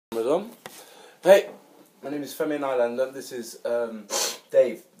Hey, my name is Femi Nyland, and this is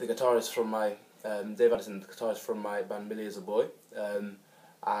Dave, the guitarist from my Dave Addison, the guitarist from my band Millie as a Boy,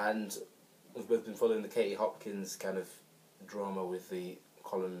 and we've both been following the Katie Hopkins kind of drama with the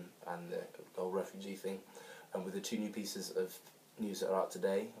Colin and the whole refugee thing, and with the two new pieces of news that are out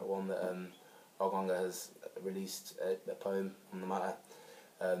today. One that Oganga has released a poem on the matter,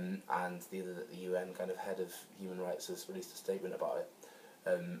 and the other that the UN kind of head of human rights has released a statement about it.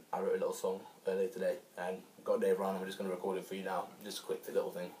 I wrote a little song earlier today and got Dave around. I'm just going to record it for you now. Just a quick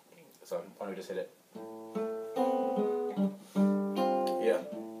little thing. So why don't we just hit it? Yeah.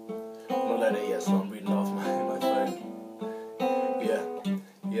 I'm not learning it yet, so I'm reading it off my phone.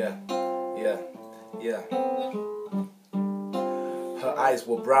 Yeah. Her eyes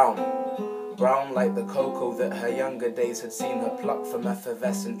were brown like the cocoa that her younger days had seen her pluck from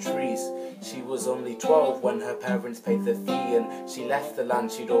effervescent trees. She was only 12 when her parents paid the fee, and she left the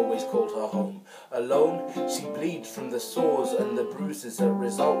land she'd always called her home. Alone, she bleeds from the sores and the bruises that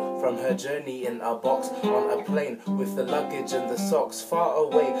result from her journey in a box on a plane with the luggage and the socks, far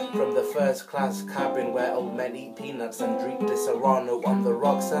away from the first-class cabin where old men eat peanuts and drink Disaronno on the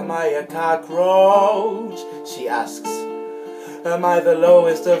rocks. Am I a cockroach? She asks. Am I the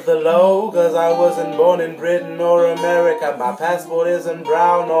lowest of the low? 'Cause I wasn't born in Britain or America. My passport isn't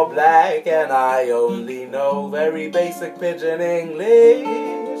brown or black, and I only know very basic pidgin English.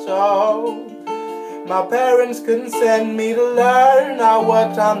 Oh, my parents couldn't send me to learn. I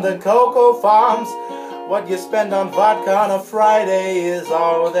worked on the cocoa farms. What you spend on vodka on a Friday is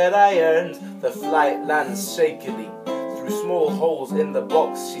all that I earned. The flight lands shakily through small holes in the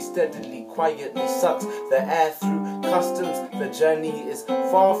box. She steadily, quietly sucks the air through customs. The journey is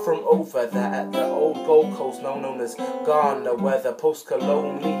far from over. They're at the old Gold Coast, now known as Ghana, where the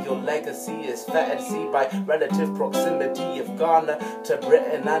post-colonial legacy is fettered. See, by relative proximity of Ghana to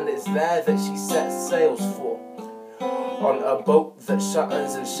Britain, and it's there that she sets sails for. On a boat that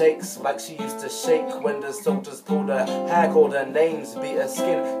shudders and shakes like she used to shake when the soldiers pulled her hair, called her names, beat her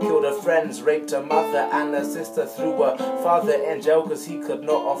skin, killed her friends, raped her mother and her sister, threw her father in jail 'cause he could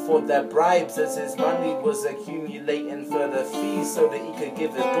not afford their bribes, as his money was accumulating for the fees so that he could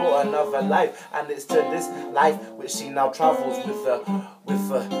give his daughter another life. And it's to this life which she now travels with the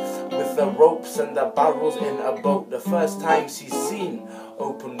ropes and the barrels in a boat. The first time she's seen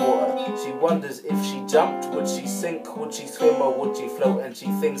open water, she wonders if she jumped, would she sink, would she swim, or would she float? And she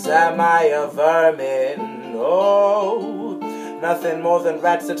thinks, am I a vermin? Oh, nothing more than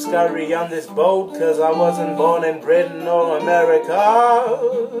rats that scurry on this boat, 'cause I wasn't born in Britain or America.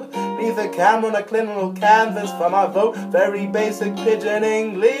 Neither Cameron or Clinton will canvas for my vote. Very basic pidgin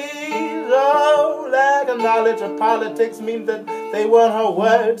English. Oh, lack of knowledge of politics means that they weren't her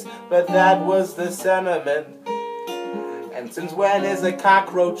words, but that was the sentiment. And since when is a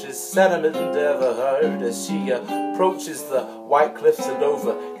cockroach's sentiment ever heard? As she approaches the white cliffs of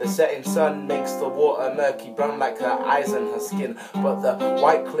Dover, the setting sun makes the water murky brown like her eyes and her skin. But the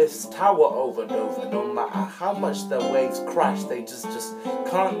white cliffs tower over Dover. No matter how much the waves crash, they just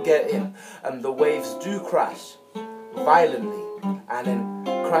can't get in. And the waves do crash violently, and in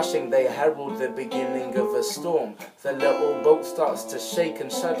crashing they herald the beginning of a storm. The little boat starts to shake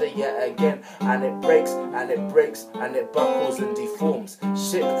and shudder yet again, and it breaks and it breaks and it buckles and deforms.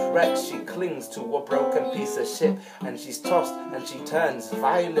 Shipwrecked, she clings to a broken piece of ship, and she's tossed and she turns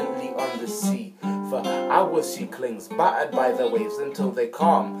violently on the sea. For hours she clings, battered by the waves until they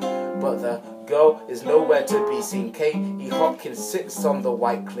calm, but the girl is nowhere to be seen. Katie Hopkins sits on the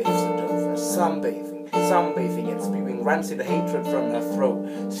white cliffs of Dover, sunbathing and spewing rancid hatred from her throat.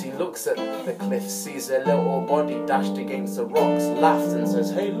 She looks at the cliffs, sees a little body dashed against the rocks, laughs and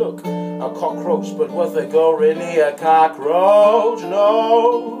says, hey look, a cockroach. But was the girl really a cockroach?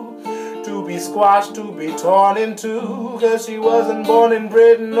 No, to be squashed, to be torn in two, 'cause she wasn't born in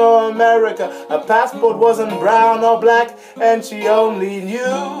Britain or America. Her passport wasn't brown or black, and she only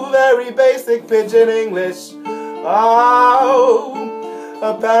knew very basic pidgin English. Oh,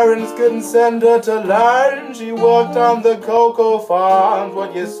 her parents couldn't send her to learn. She worked on the cocoa farms.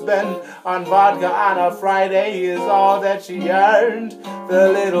 What you spend on vodka on a Friday is all that she earned. The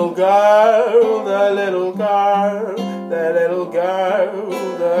little girl, the little girl, the little girl,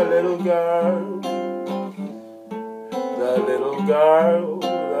 the little girl, the little girl,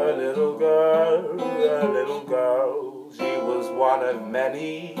 the little girl, the little girl. She was one of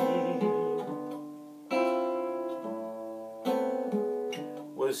many.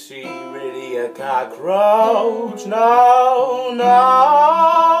 Was she really a cockroach? No, no.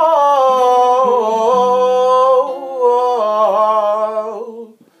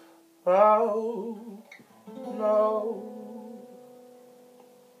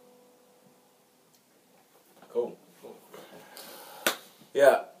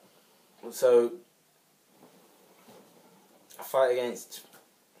 Yeah. So, I fight against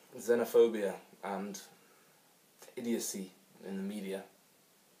xenophobia and idiocy in the media.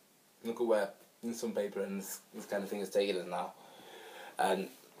 Look at where some paper and this kind of thing is taking us now. And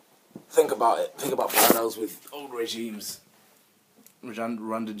think about it. Think about parallels with old regimes.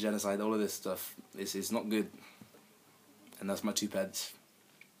 Rwandan genocide, all of this stuff. It's not good. And that's my 2 pence.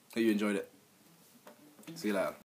 Hope you enjoyed it. See you later.